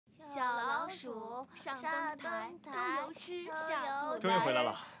上灯台，兜游吃，下肚。终于回来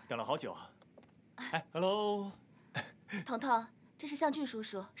了，等了好久。哎 ，hello， 彤彤，这是向俊叔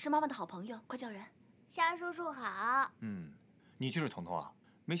叔，是妈妈的好朋友，快叫人。向叔叔好。你就是彤彤啊？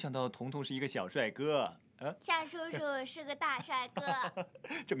没想到彤彤是一个小帅哥。向叔叔是个大帅哥。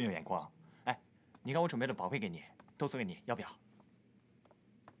这么有眼光。哎，你看我准备的宝贝给你，都送给你，要不要？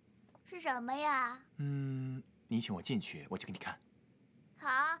是什么呀？你请我进去，我就给你看。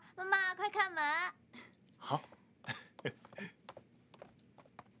好，妈妈快开门。好。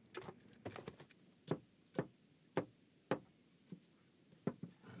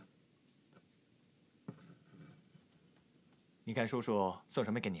你看叔叔送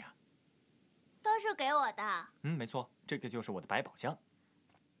什么给你啊？都是给我的。没错，这个就是我的百宝箱。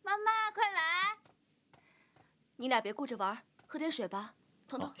妈妈快来！你俩别顾着玩，喝点水吧。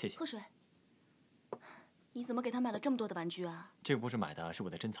彤彤，谢谢。喝水。你怎么给他买了这么多的玩具啊？这个不是买的，是我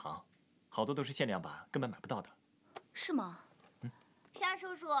的珍藏，好多都是限量版，根本买不到的。是吗？向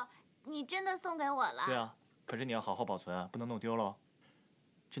叔叔，你真的送给我了？对啊，可是你要好好保存啊，不能弄丢喽。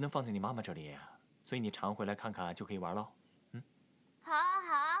只能放在你妈妈这里，所以你常回来看看就可以玩喽。好啊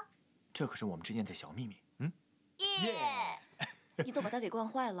好。这可是我们之间的小秘密。耶！你都把他给惯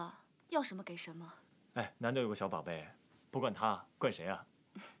坏了，要什么给什么。哎，难得有个小宝贝，不惯他，惯谁啊？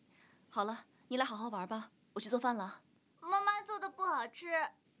好了，你俩好好玩吧，我去做饭了。妈妈做的不好吃。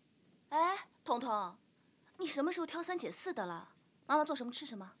哎，彤彤，你什么时候挑三拣四的了？妈妈做什么吃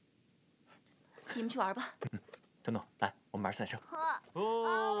什么。你们去玩吧。彤彤，来，我们玩赛车。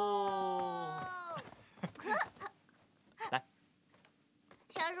来。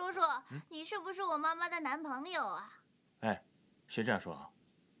向叔叔，你是不是我妈妈的男朋友啊？哎，谁这样说啊？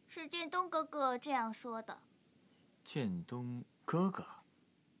是建东哥哥这样说的。建东哥哥？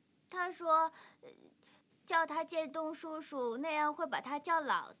他说，叫他建东叔叔，那样会把他叫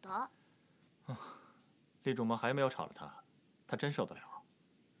老的。厉仲谋还没有炒了他，他真受得了？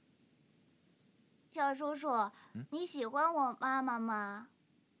向叔叔，你喜欢我妈妈吗？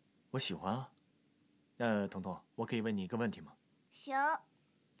我喜欢啊。彤彤，我可以问你一个问题吗？行。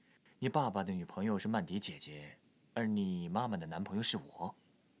你爸爸的女朋友是曼迪姐姐，而你妈妈的男朋友是我，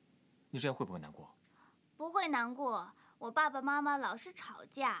你这样会不会难过？不会难过，我爸爸妈妈老是吵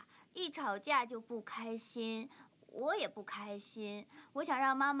架，一吵架就不开心，我也不开心，我想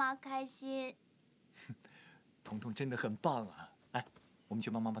让妈妈开心。彤彤真的很棒啊！来，我们去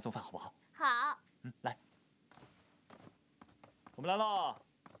帮妈妈做饭好不好？好。来，我们来喽，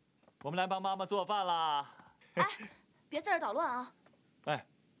我们来帮妈妈做饭啦！哎，别在这儿捣乱啊！哎，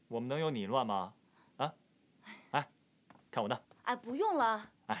我们能有你乱吗？啊？哎，看我的！哎，不用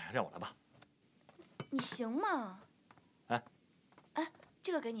了。哎，让我来吧。你行吗？哎，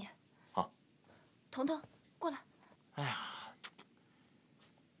这个给你。好。彤彤，过来。哎呀，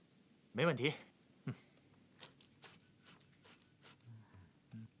没问题。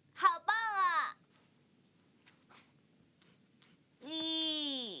好棒啊！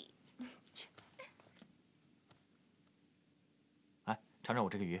咦。哎，尝尝我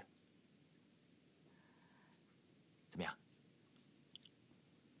这个鱼，怎么样？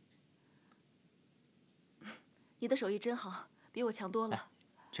你的手艺真好，比我强多了。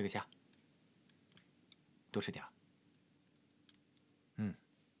吃个虾，多吃点。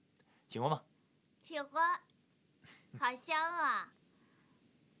喜欢吗？喜欢，好香啊！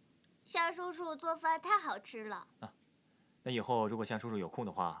向叔叔做饭太好吃了。那以后如果向叔叔有空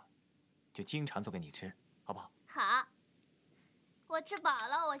的话，就经常做给你吃，好不好？好。我吃饱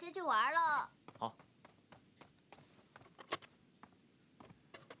了，我先去玩了。好。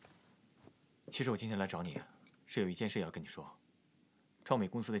其实我今天来找你，是有一件事要跟你说。创美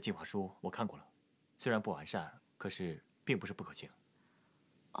公司的计划书我看过了，虽然不完善，可是并不是不可行。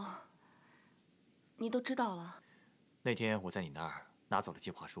哦，你都知道了。那天我在你那儿拿走了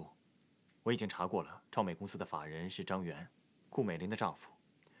计划书，我已经查过了，创美公司的法人是张元，顾美玲的丈夫，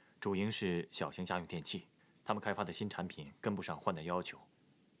主营是小型家用电器。他们开发的新产品跟不上换代要求，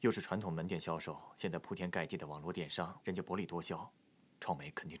又是传统门店销售，现在铺天盖地的网络电商，人家薄利多销，创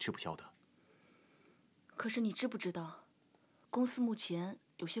美肯定吃不消的。可是你知不知道，公司目前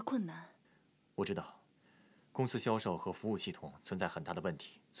有些困难。我知道，公司销售和服务系统存在很大的问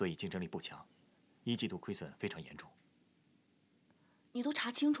题，所以竞争力不强，1季度亏损非常严重。你都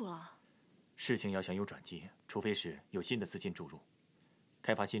查清楚了？事情要想有转机，除非是有新的资金注入，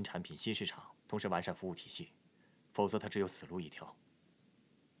开发新产品、新市场，同时完善服务体系，否则它只有死路一条。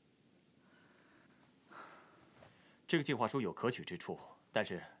这个计划书有可取之处，但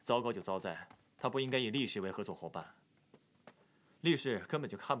是糟糕就糟在，它不应该以力士为合作伙伴。力士根本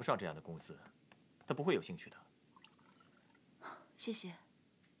就看不上这样的公司，他不会有兴趣的。谢谢。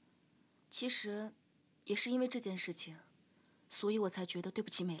其实，也是因为这件事情，所以我才觉得对不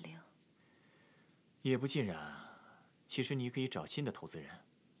起美玲。也不尽然，其实你可以找新的投资人。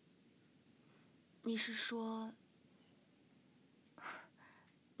你是说？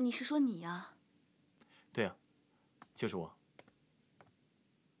你是说你呀？对啊，就是我。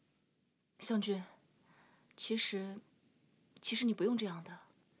湘君，其实你不用这样的。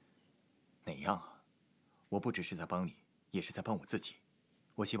哪样啊？我不只是在帮你，也是在帮我自己。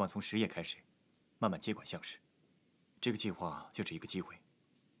我希望从实业开始，慢慢接管项氏。这个计划就是一个机会。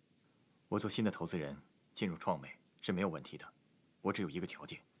我做新的投资人，进入创美是没有问题的。我只有一个条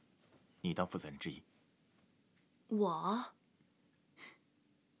件，你当负责人之一。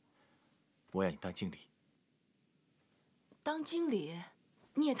我要你当经理。当经理？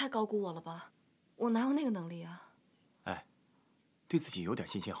你也太高估我了吧！我哪有那个能力啊？哎，对自己有点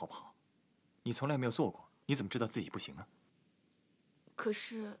信心好不好？你从来没有做过，你怎么知道自己不行呢？可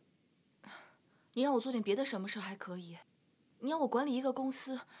是，你让我做点别的什么事还可以，你让我管理一个公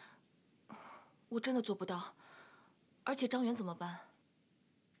司，我真的做不到。而且张元怎么办？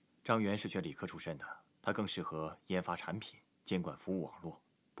张元是学理科出身的，他更适合研发产品、监管服务网络，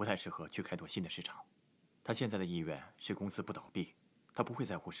不太适合去开拓新的市场。他现在的意愿是公司不倒闭，他不会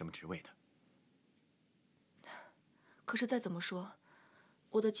在乎什么职位的。可是再怎么说，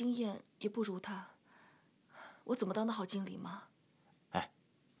我的经验也不如他，我怎么当得好经理吗？哎，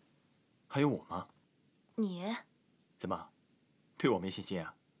还有我吗？你怎么，对我没信心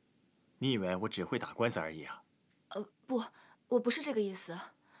啊？你以为我只会打官司而已啊？不，我不是这个意思。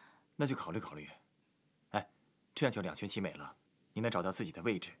那就考虑考虑。哎，这样就两全其美了。你能找到自己的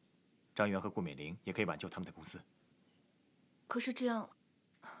位置，张元和顾美玲也可以挽救他们的公司。可是这样，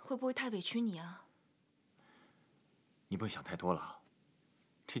会不会太委屈你啊？你不用想太多了。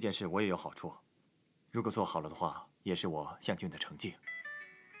这件事我也有好处，如果做好了的话，也是我向俊的成绩。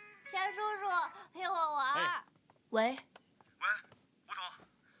向叔叔，陪我玩。哎喂，喂，吴桐，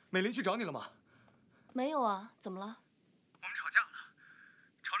美玲去找你了吗？没有啊，怎么了？我们吵架了，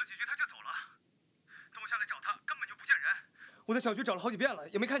吵了几句他就走了。等我下来找他，根本就不见人。我在小区找了好几遍了，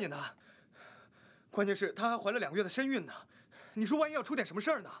也没看见他。关键是她还怀了2个月的身孕呢。你说万一要出点什么事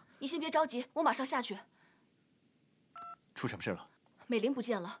儿呢？你先别着急，我马上下去。出什么事了？美玲不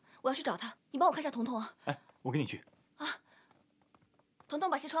见了，我要去找她。你帮我看一下彤彤啊。哎，我跟你去。啊，彤彤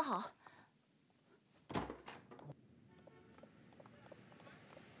把鞋穿好。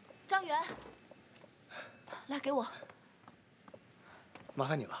张元，来给我。麻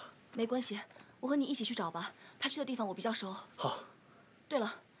烦你了。没关系，我和你一起去找吧。他去的地方我比较熟。好。对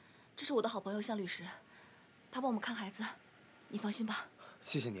了，这是我的好朋友向律师，他帮我们看孩子，你放心吧。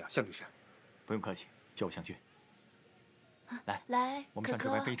谢谢你啊，向律师。不用客气，叫我向俊。来，我们上去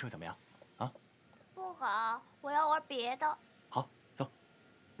玩飞车怎么样？啊？不好，我要玩别的。好，走。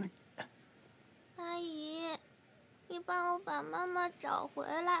阿姨，你帮我把妈妈找回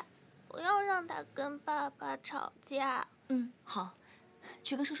来，不要让她跟爸爸吵架。好，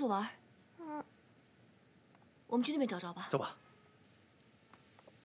去跟叔叔玩。我们去那边找找吧。走吧。